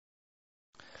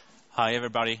Hi,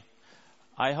 everybody.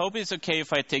 I hope it's okay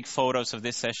if I take photos of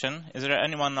this session. Is there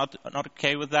anyone not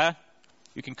okay with that?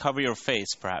 You can cover your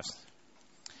face, perhaps.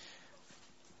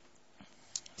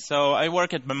 So I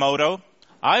work at Memoto.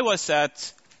 I was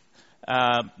at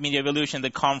Media Evolution, the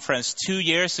conference, 2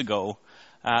 years ago.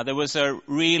 There was a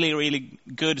really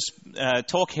good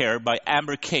talk here by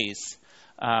Amber Case,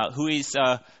 who is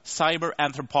a cyber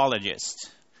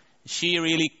anthropologist. She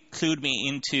really clued me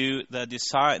into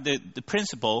the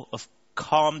principle of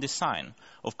calm design,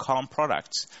 of calm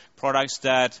products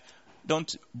that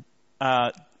don't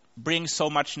bring so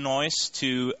much noise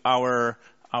to our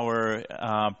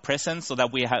presence, so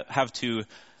that we have to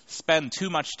spend too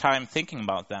much time thinking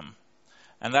about them.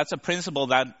 And that's a principle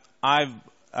that I've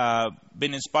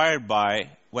been inspired by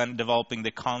when developing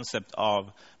the concept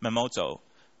of Memoto.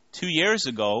 2 years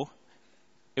ago,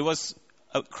 it was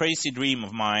a crazy dream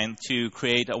of mine to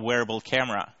create a wearable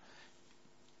camera.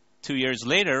 2 years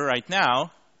later, right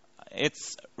now,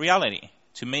 it's reality.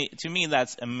 To me,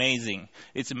 that's amazing.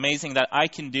 It's amazing that I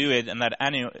can do it and that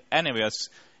any of us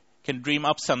can dream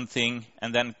up something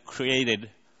and then create it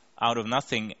out of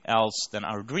nothing else than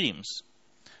our dreams.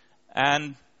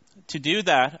 And to do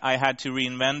that, I had to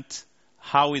reinvent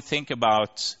how we think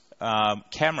about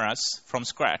cameras from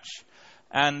scratch.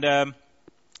 And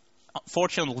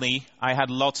fortunately, I had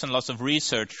lots and lots of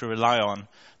research to rely on.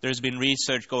 There's been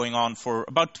research going on for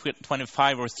about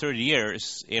 25 or 30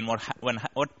 years in what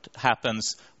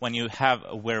happens when you have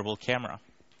a wearable camera.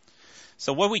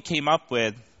 So what we came up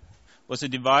with was a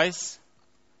device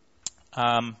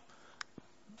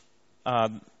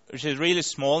which is really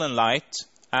small and light,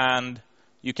 and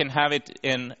you can have it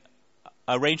in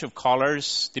a range of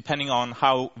colors depending on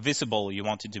how visible you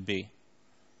want it to be.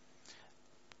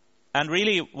 And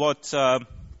really what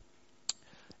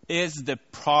is the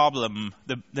problem,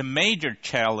 the major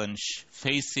challenge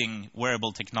facing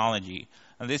wearable technology,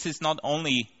 and this is not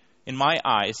only in my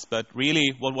eyes, but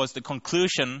really what was the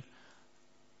conclusion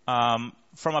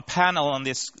from a panel on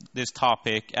this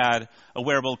topic at a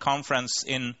wearable conference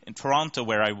in Toronto,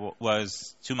 where I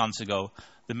was 2 months ago.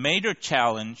 The major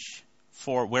challenge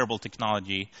for wearable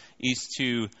technology is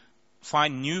to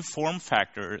find new form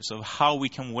factors of how we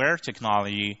can wear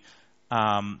technology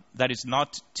that is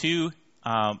not too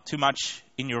much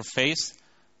in your face,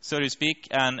 so to speak,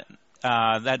 and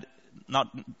that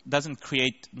doesn't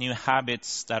create new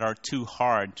habits that are too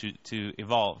hard to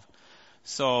evolve.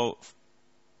 So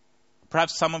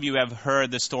perhaps some of you have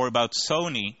heard the story about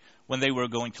Sony when they were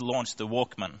going to launch the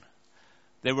Walkman.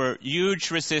 There were huge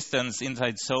resistance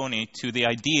inside Sony to the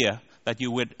idea that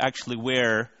you would actually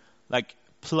wear like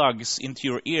plugs into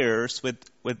your ears with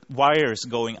wires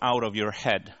going out of your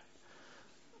head.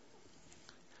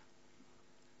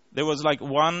 There was like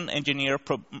one engineer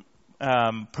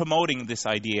promoting this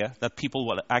idea that people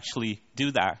will actually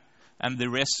do that, and the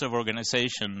rest of the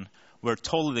organization were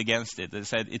totally against it. They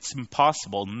said it's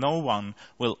impossible. No one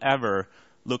will ever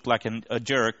look like a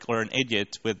jerk or an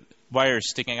idiot with wires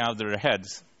sticking out of their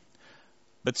heads.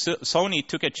 But Sony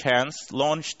took a chance,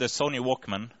 launched the Sony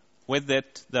Walkman, with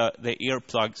it the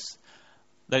earplugs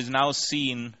that is now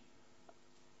seen.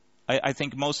 I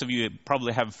think most of you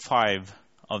probably have 5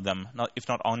 of them, if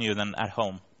not on you, then at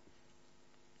home.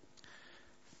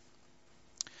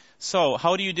 So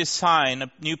how do you design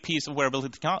a new piece of wearable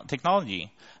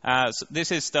technology? So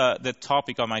this is the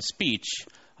topic of my speech.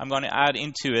 I'm going to add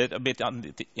into it a bit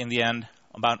in the end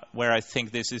about where I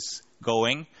think this is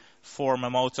going for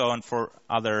Memoto and for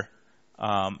other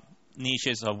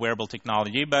niches of wearable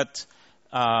technology. But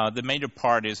the major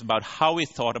part is about how we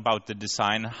thought about the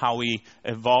design, how we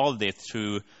evolved it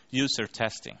through user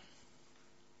testing.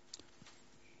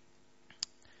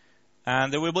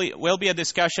 And there will be a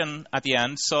discussion at the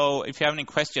end. So if you have any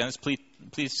questions,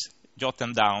 please jot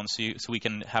them down so we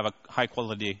can have a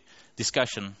high-quality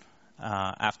discussion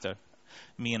after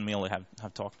me and Millie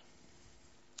have talked.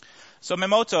 So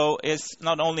Memoto is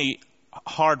not only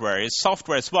hardware, it's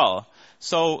software as well.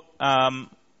 So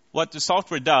what the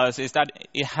software does is that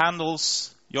it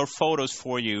handles your photos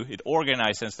for you. It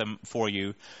organizes them for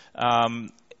you.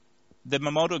 The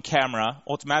Memoto camera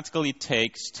automatically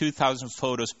takes 2,000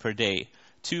 photos per day,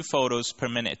 2 photos per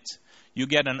minute. You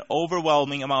get an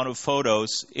overwhelming amount of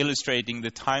photos illustrating the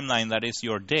timeline that is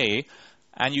your day,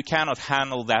 and you cannot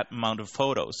handle that amount of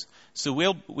photos. So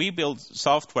we build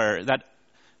software that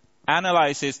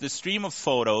analyzes the stream of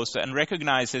photos and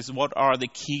recognizes what are the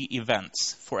key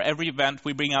events. For every event,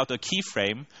 we bring out a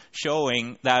keyframe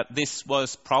showing that this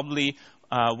was probably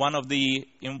one of the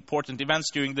important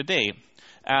events during the day.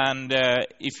 And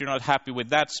if you're not happy with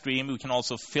that stream, we can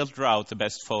also filter out the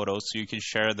best photos so you can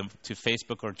share them to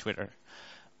Facebook or Twitter.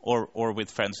 or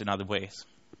with friends in other ways.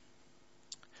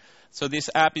 So this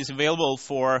app is available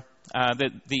for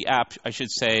the app, I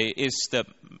should say, is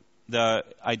the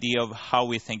idea of how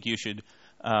we think you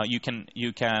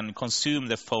can consume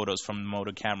the photos from the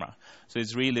Moto camera. So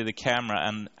it's really the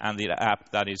camera and the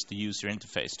app that is the user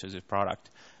interface to the product.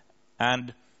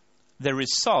 And the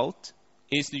result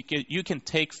is you can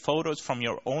take photos from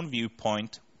your own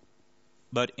viewpoint,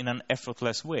 but in an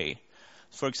effortless way.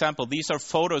 For example, these are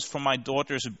photos from my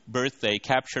daughter's birthday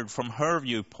captured from her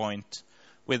viewpoint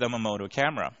with a Moto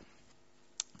camera.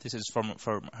 This is from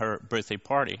her birthday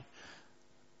party.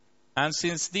 And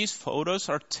since these photos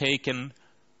are taken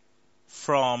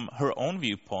from her own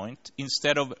viewpoint,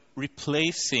 instead of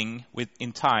replacing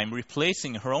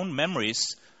her own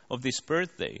memories of this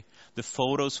birthday, the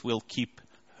photos will keep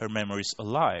her memories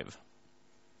alive.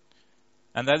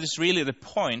 And that is really the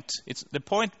point. The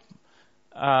point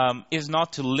is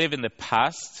not to live in the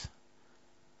past.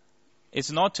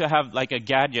 It's not to have like a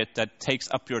gadget that takes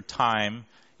up your time.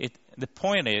 The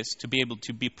point is to be able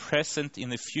to be present in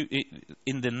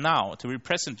the now, to be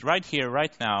present right here,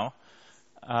 right now,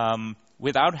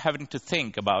 without having to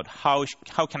think about how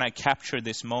can I capture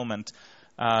this moment.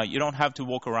 You don't have to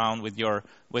walk around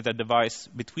with a device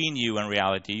between you and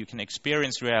reality. You can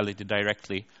experience reality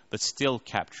directly, but still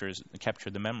capture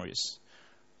the memories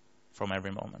from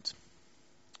every moment.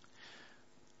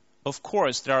 Of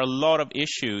course, there are a lot of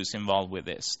issues involved with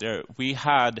this. We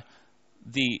had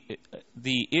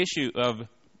the issue of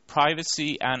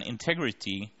privacy and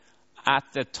integrity at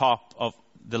the top of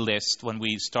the list when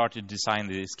we started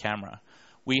designing this camera.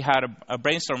 We had a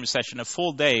brainstorming session, a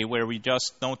full day, where we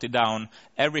just noted down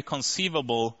every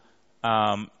conceivable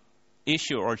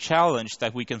issue or challenge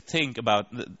that we can think about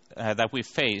that we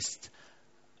faced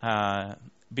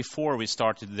before we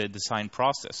started the design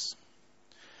process.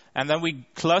 And then we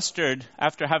clustered,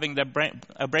 after having a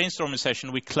brainstorming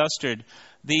session, we clustered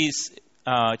these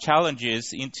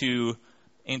challenges into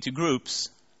groups,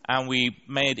 and we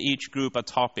made each group a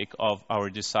topic of our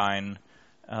design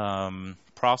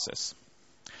process.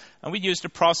 And we used a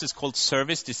process called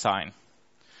service design.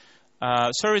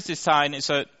 Service design is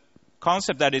a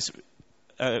concept that is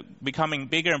becoming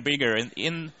bigger and bigger. And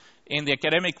in the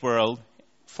academic world,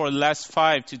 for the last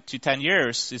 5 to 10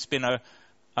 years, it's been a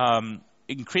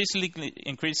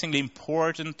increasingly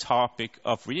important topic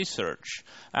of research.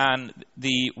 And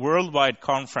the worldwide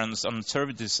conference on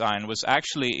service design was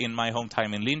actually in my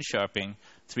hometown in Linköping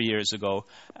 3 years ago.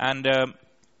 And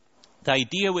the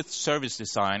idea with service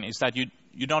design is that you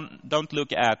don't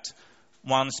look at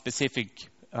one specific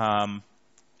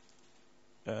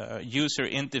user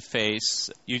interface.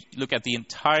 You look at the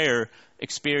entire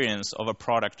experience of a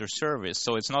product or service.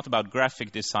 So it's not about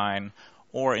graphic design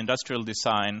or industrial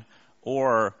design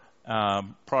or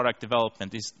product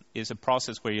development. Is a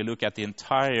process where you look at the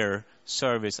entire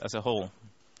service as a whole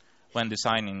when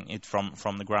designing it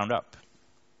from the ground up.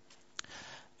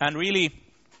 And really,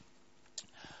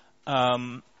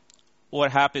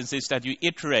 what happens is that you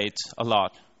iterate a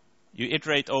lot. You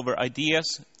iterate over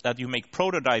ideas that you make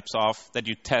prototypes of, that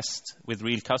you test with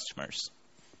real customers.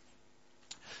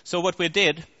 So what we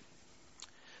did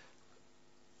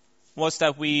was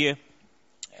that we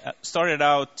started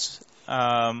out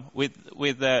with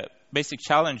the basic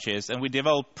challenges, and we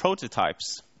developed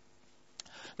prototypes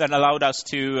that allowed us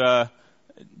to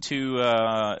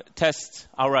test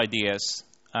our ideas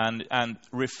and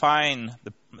refine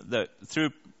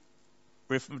through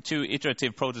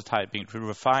iterative prototyping to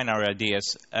refine our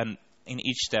ideas, and in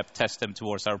each step test them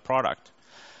towards our product.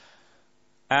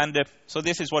 And so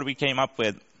this is what we came up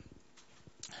with.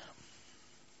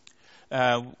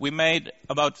 We made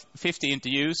about 50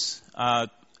 interviews,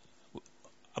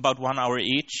 about 1 hour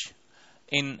each,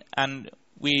 and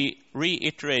we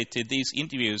reiterated these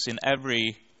interviews in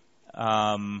every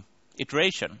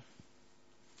iteration.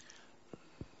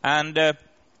 And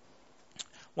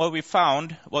what we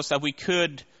found was that we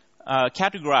could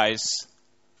categorize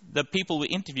the people we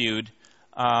interviewed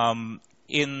on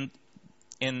 2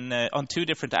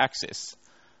 different axes.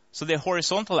 So the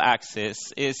horizontal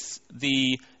axis is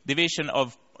the division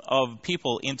of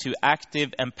people into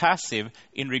active and passive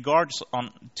in regards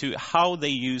to how they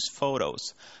use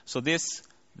photos. So this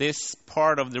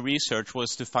part of the research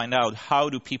was to find out how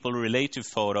do people relate to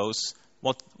photos,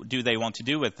 what do they want to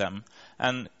do with them.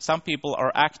 And some people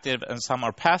are active and some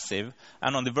are passive.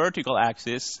 And on the vertical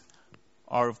axis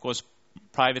are, of course,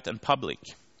 private and public.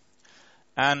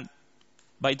 And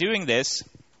by doing this,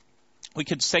 we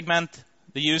could segment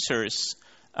the users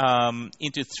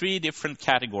into 3 different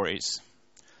categories.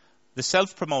 The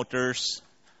self-promoters,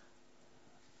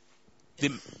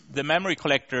 the memory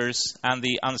collectors and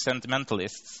the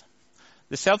unsentimentalists.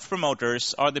 The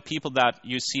self-promoters are the people that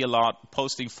you see a lot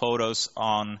posting photos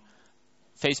on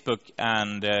Facebook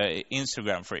and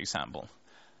Instagram, for example.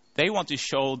 They want to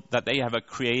show that they have a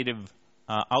creative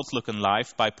outlook in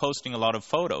life by posting a lot of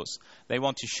photos. They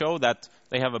want to show that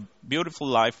they have a beautiful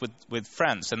life with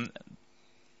friends, and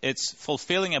it's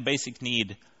fulfilling a basic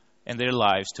need in their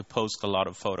lives to post a lot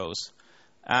of photos.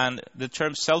 And the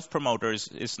term self-promoters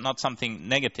is not something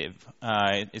negative.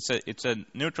 It's a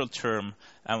neutral term.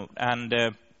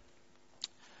 And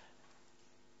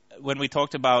when we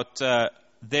talked about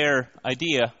their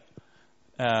idea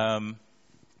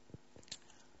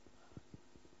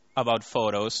about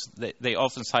photos, they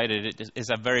often cited it as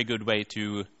a very good way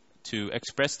to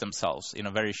express themselves in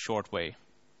a very short way.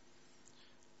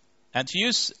 And to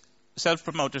use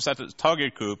self-promoters as a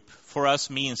target group for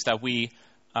us means that when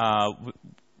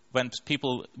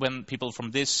people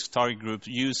from this target group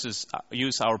use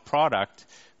our product,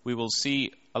 we will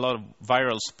see a lot of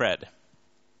viral spread.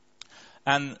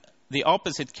 And the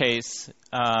opposite case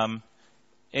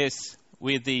is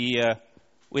with the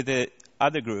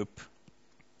other group,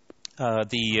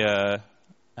 the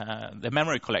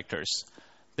memory collectors.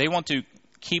 They want to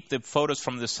keep the photos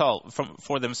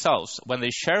for themselves. When they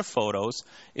share photos,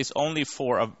 it's only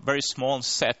for a very small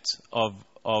set of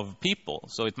people.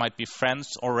 So it might be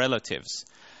friends or relatives.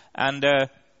 And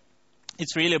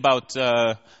it's really about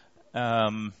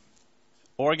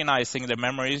organizing the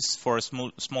memories for a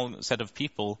small set of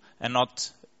people and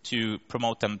not to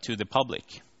promote them to the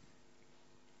public.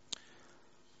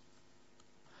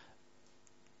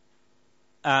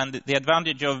 And the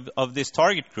advantage of this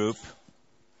target group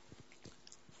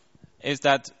is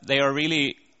that they are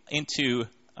really into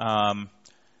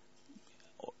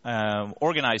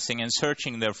organizing and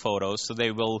searching their photos, so they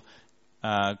will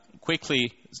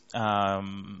quickly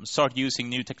start using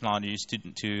new technologies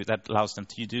that allows them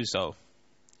to do so.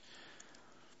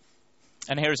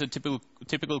 And here's a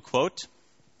typical quote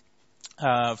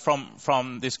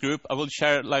from this group. I will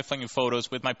share lifelong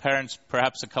photos with my parents,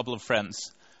 perhaps a couple of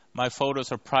friends. My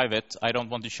photos are private. I don't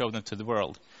want to show them to the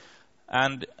world.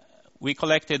 And we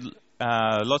collected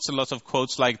lots and lots of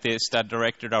quotes like this that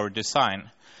directed our design.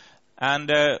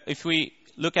 And if we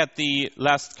look at the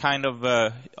last kind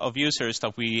of users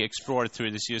that we explored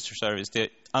through this user service, the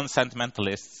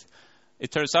unsentimentalists,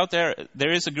 it turns out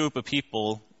there is a group of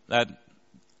people that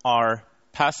are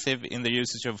passive in the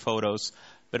usage of photos,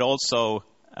 but also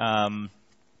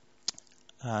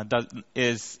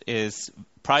is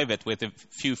private with the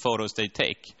few photos they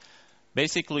take.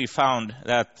 Basically found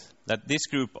that this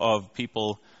group of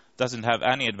people doesn't have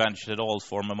any advantage at all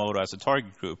for Momodo as a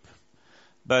target group.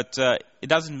 But it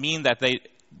doesn't mean that they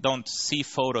don't see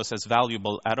photos as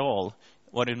valuable at all.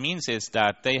 What it means is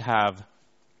that they have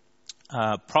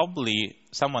probably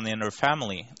someone in their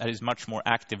family that is much more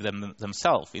active than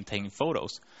themselves in taking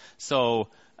photos. So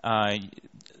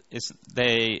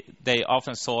they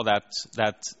often saw that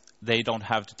they don't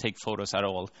have to take photos at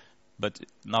all, but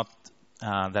not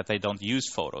that they don't use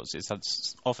photos. It's that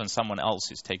often someone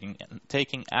else is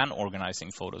taking and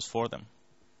organizing photos for them.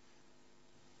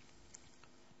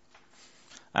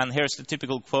 And here's the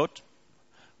typical quote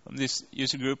from this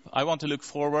user group. I want to look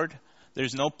forward.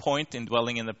 There's no point in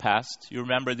dwelling in the past. You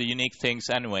remember the unique things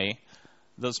anyway.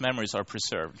 Those memories are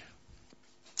preserved.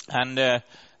 And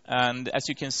as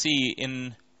you can see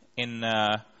in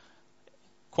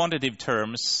quantitative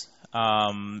terms,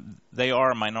 they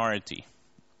are a minority.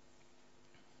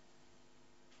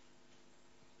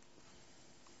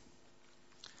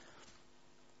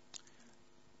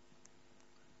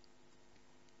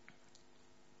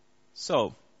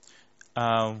 So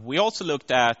we also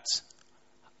looked at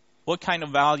what kind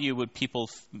of value would people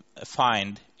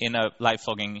find in a life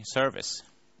logging service.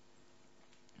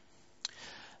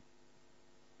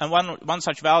 And one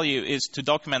such value is to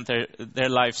document their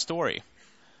life story.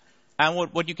 And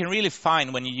what you can really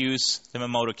find when you use the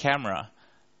Momodo camera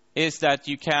is that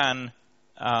you can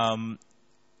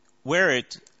wear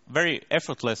it very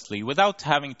effortlessly without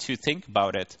having to think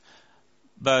about it.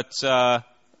 But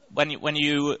when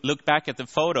you look back at the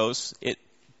photos, it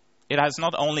has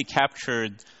not only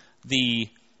captured the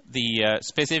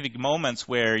specific moments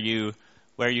where you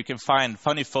can find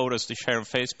funny photos to share on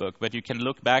Facebook, but you can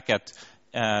look back at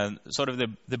sort of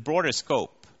the broader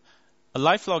scope. A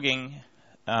life logging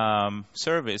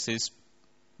service is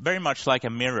very much like a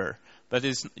mirror, but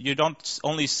you don't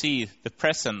only see the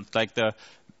present, like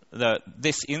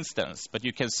this instance, but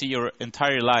you can see your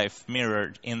entire life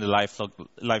mirrored in the life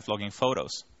logging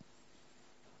photos.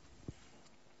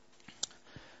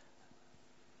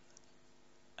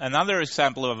 Another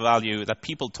example of value that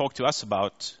people talk to us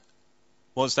about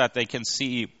was that they can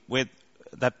see with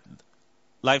that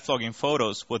live logging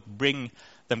photos would bring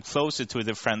them closer to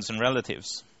their friends and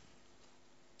relatives.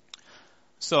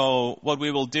 So what we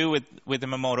will do with the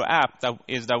Memodo app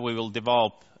is that we will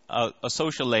develop a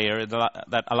social layer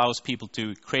that allows people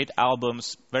to create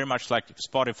albums, very much like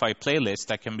Spotify playlists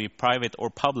that can be private or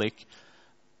public,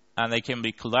 and they can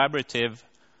be collaborative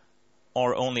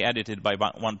or only edited by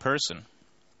one person,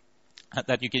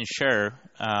 that you can share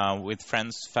with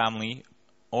friends, family,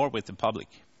 or with the public.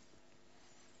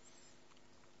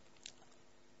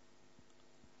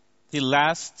 The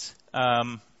last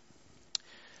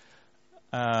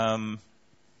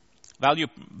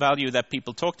value that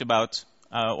people talked about,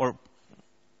 or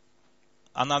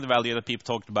another value that people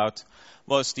talked about,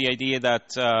 was the idea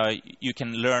that you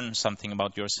can learn something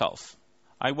about yourself.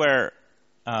 I wear,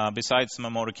 besides the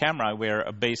Memodo camera, I wear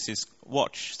a Basis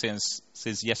watch since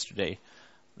yesterday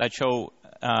that show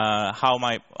how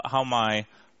my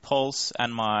pulse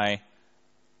and my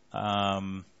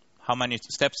how many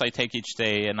steps I take each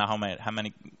day and how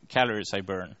many calories I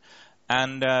burn.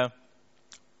 And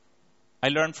I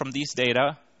learned from these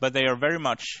data, but they are very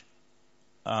much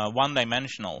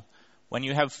one-dimensional. When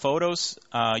you have photos,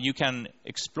 you can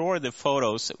explore the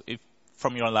photos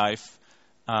from your life.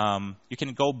 You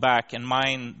can go back and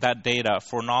mine that data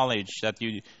for knowledge that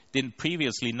you didn't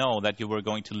previously know that you were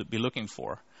going to be looking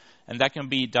for. And that can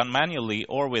be done manually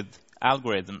or with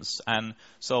algorithms. And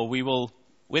so we will,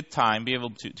 with time, be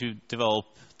able to develop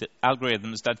the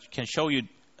algorithms that can show you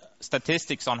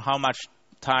statistics on how much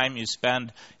time you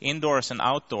spend indoors and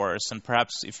outdoors, and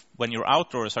perhaps if when you're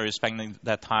outdoors, are you spending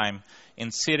that time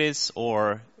in cities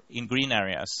or in green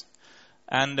areas.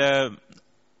 And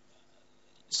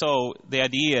so the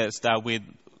idea is that with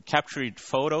captured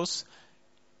photos,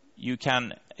 you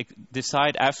can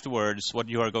decide afterwards what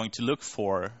you are going to look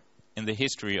for in the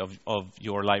history of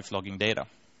your live logging data.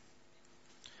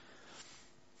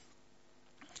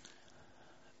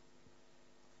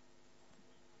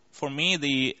 For me,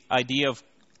 the idea of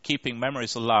keeping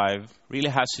memories alive really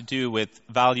has to do with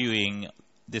valuing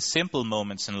the simple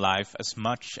moments in life as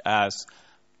much as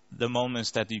the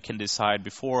moments that you can decide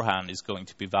beforehand is going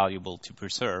to be valuable to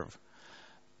preserve.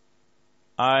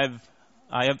 I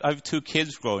have two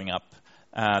kids growing up.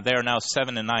 They are now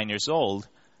 7 and 9 years old,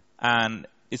 and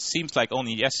it seems like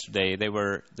only yesterday they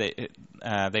were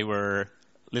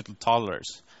little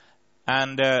toddlers.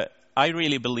 And I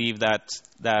really believe that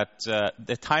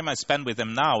the time I spend with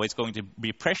them now is going to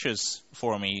be precious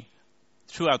for me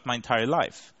throughout my entire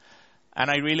life. And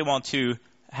I really want to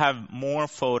have more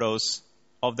photos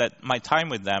of my time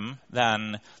with them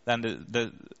than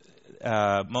the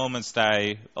moments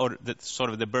that or the sort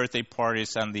of the birthday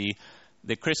parties and the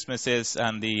Christmases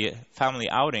and the family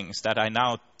outings that I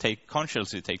now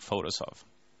consciously take photos of.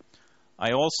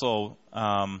 I also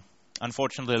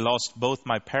unfortunately lost both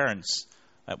my parents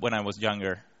when I was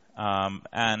younger,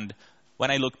 and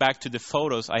when I look back to the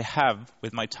photos I have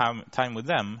with my time with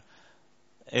them,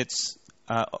 it's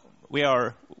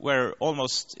we're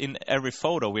almost in every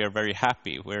photo we are very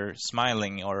happy. We're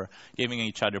smiling or giving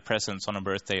each other presents on a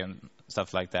birthday and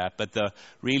stuff like that. But the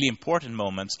really important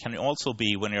moments can also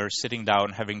be when you're sitting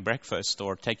down having breakfast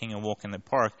or taking a walk in the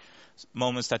park,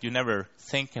 moments that you never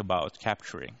think about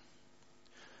capturing.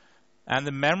 And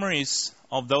the memories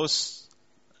of those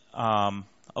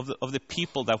of the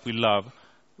people that we love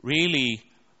really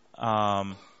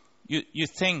you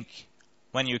think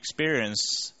when you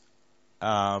experience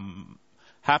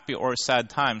happy or sad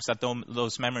times that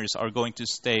those memories are going to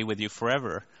stay with you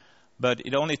forever. But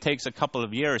it only takes a couple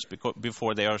of years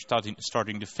before they are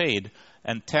starting to fade.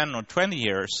 And 10 or 20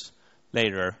 years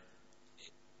later,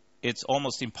 it's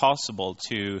almost impossible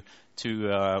to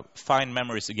find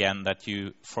memories again that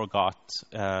you forgot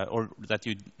or that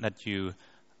you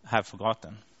have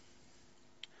forgotten.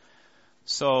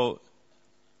 So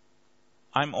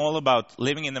I'm all about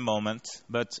living in the moment,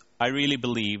 but I really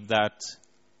believe that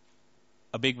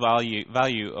a big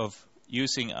value of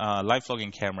using a live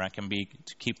logging camera can be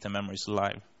to keep the memories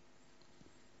alive.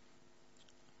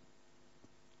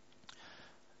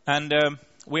 And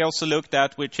we also looked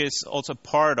at, which is also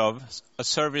part of a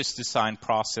service design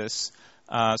process,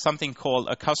 something called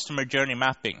a customer journey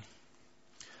mapping.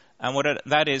 And what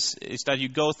that is that you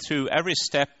go through every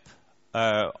step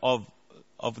of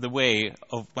the way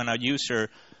of when a user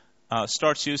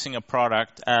starts using a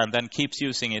product and then keeps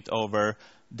using it over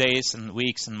days and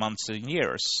weeks and months and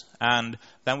years. And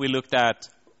then we looked at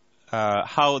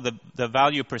how the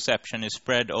value perception is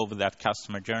spread over that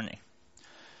customer journey.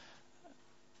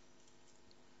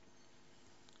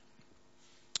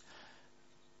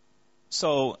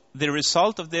 So the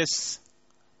result of this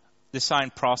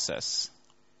design process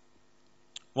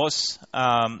was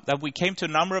that we came to a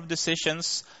number of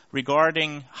decisions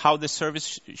regarding how the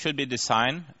service should be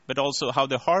designed, but also how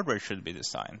the hardware should be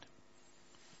designed.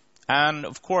 And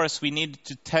of course, we needed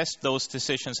to test those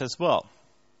decisions as well.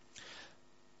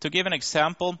 To give an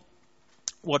example,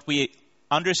 what we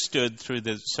understood through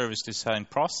the service design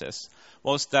process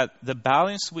was that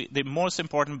the most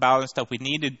important balance that we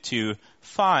needed to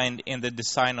find in the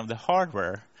design of the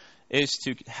hardware is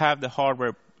to have the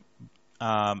hardware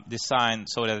designed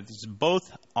so that it's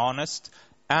both honest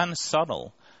and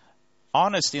subtle.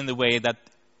 Honest in the way that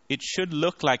it should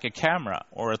look like a camera,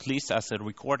 or at least as a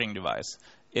recording device.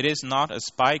 It is not a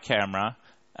spy camera,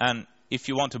 and if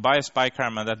you want to buy a spy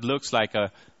camera that looks like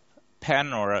a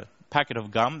pen or a packet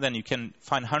of gum, then you can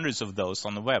find hundreds of those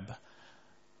on the web.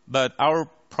 But our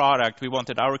product, we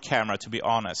wanted our camera to be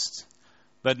honest,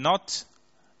 but not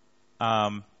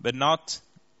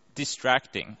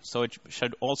distracting. So it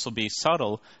should also be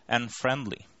subtle and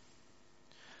friendly.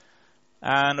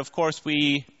 And of course,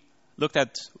 we looked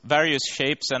at various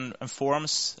shapes and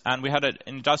forms, and we had an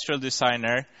industrial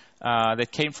designer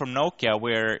that came from Nokia,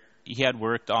 where he had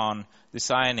worked on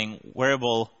designing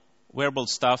wearable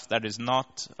stuff that is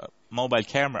not mobile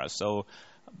cameras, so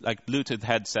like Bluetooth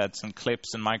headsets and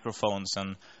clips and microphones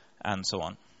and so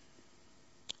on.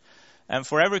 And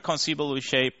for every conceivable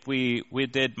shape, we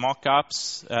did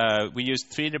mock-ups. We used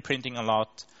 3D printing a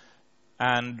lot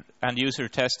and user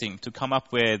testing to come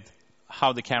up with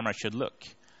how the camera should look.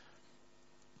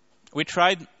 We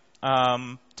tried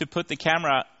to put the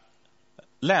camera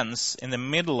lens in the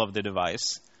middle of the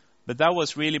device, but that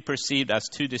was really perceived as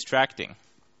too distracting.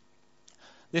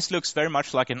 This looks very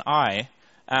much like an eye,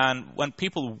 and when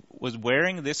people was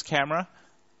wearing this camera,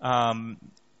 other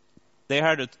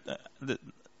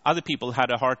people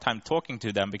had a hard time talking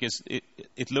to them because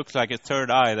it looked like a third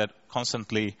eye that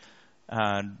constantly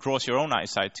draws your own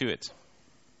eyesight to it.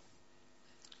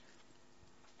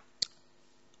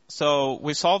 So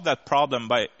we solved that problem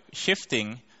by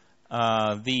shifting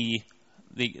the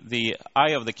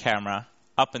eye of the camera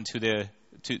up into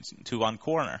to one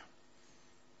corner.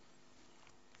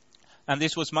 And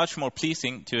this was much more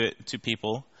pleasing to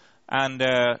people, and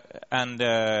it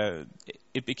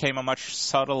became a much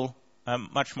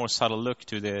more subtle look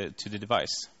to the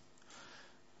device.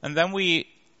 And then we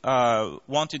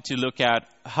wanted to look at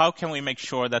how can we make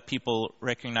sure that people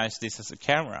recognize this as a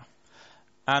camera.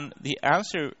 And the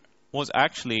answer was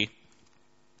actually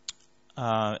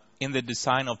in the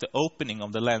design of the opening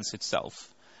of the lens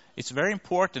itself. It's very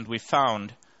important, we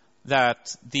found,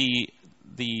 that the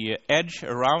edge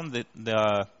around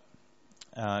the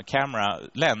camera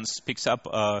lens picks up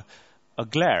a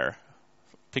glare,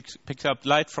 picks up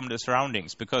light from the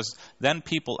surroundings, because then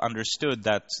people understood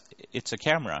that it's a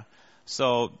camera.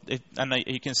 So,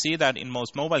 you can see that in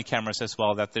most mobile cameras as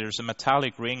well, that there's a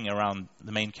metallic ring around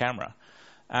the main camera.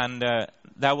 And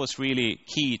that was really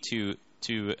key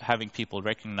to having people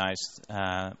recognize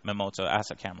Memoto as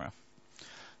a camera.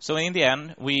 So in the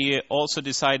end, we also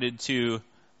decided to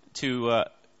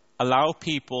allow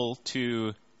people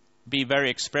to be very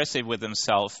expressive with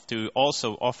themselves, to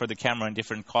also offer the camera in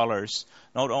different colors,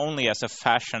 not only as a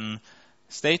fashion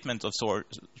statement of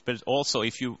sorts, but also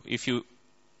if you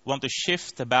want to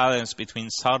shift the balance between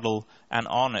subtle and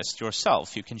honest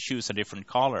yourself, you can choose a different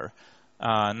color.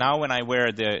 Now when I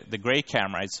wear the gray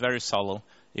camera, it's very subtle.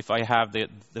 If I have the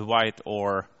white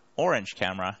or orange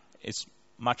camera, it's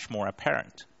much more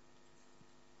apparent.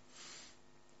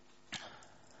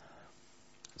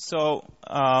 So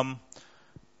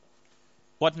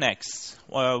what next?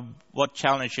 What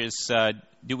challenges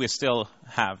do we still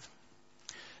have?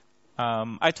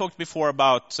 I talked before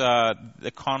about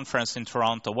the conference in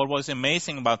Toronto. What was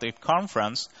amazing about the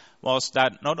conference was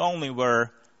that not only were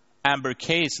Amber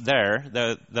Case there,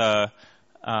 the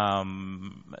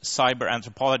cyber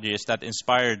anthropologist that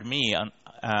inspired me on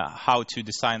how to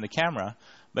design the camera,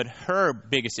 but her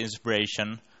biggest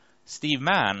inspiration, Steve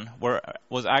Mann,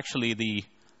 was actually the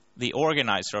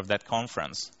organizer of that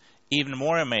conference. Even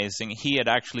more amazing, he had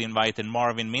actually invited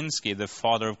Marvin Minsky, the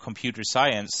father of computer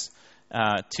science,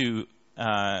 to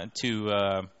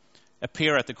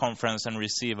appear at the conference and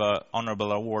receive an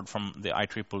honorable award from the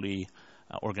IEEE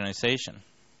organization.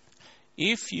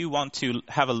 If you want to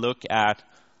have a look at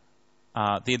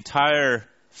the entire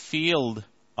field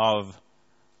of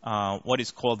what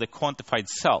is called the quantified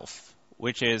self,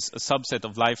 which is a subset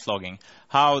of life logging,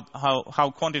 how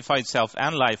quantified self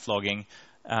and life logging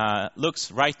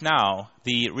looks right now,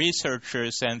 the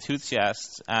researchers,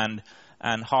 enthusiasts, and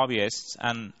hobbyists,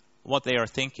 and what they are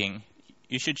thinking,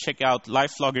 you should check out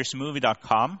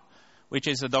lifeloggersmovie.com, which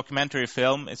is a documentary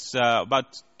film. It's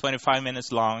about 25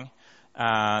 minutes long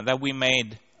that we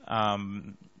made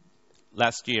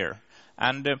last year.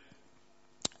 And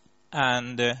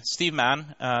Steve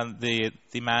Mann, the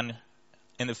man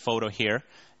in the photo here,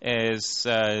 is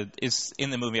in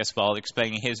the movie as well,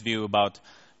 explaining his view about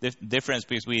the difference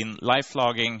between life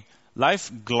vlogging,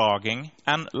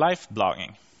 and life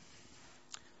blogging.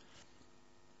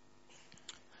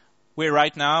 We're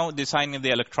right now designing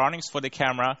the electronics for the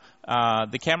camera.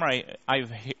 The camera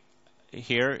I've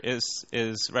here is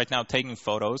right now taking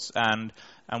photos, and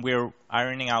we're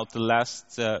ironing out the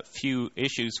last few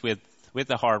issues with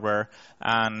the hardware,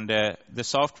 and the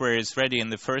software is ready in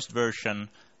the first version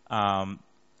 1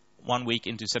 week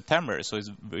into September. So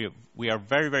we are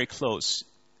very, very close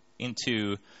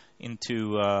into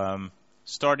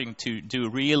starting to do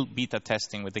real beta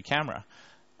testing with the camera.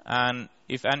 And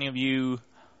if any of you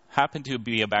happen to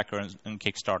be a backer in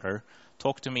Kickstarter,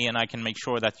 talk to me and I can make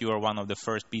sure that you are one of the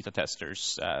first beta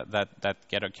testers that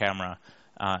get a camera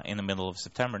in the middle of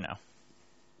September now.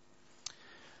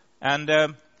 And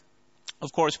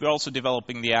of course, we're also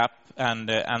developing the app and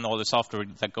all the software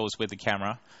that goes with the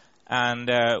camera. And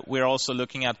we're also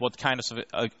looking at what kind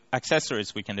of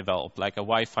accessories we can develop, like a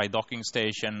Wi-Fi docking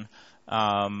station,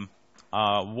 a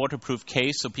waterproof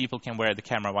case so people can wear the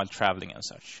camera while traveling and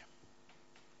such.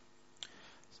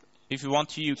 If you want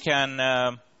to, you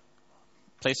can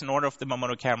place an order of the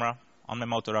Mamoto camera on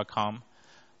mamoto.com.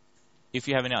 If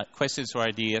you have any questions or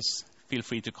ideas, feel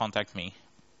free to contact me.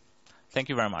 Thank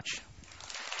you very much.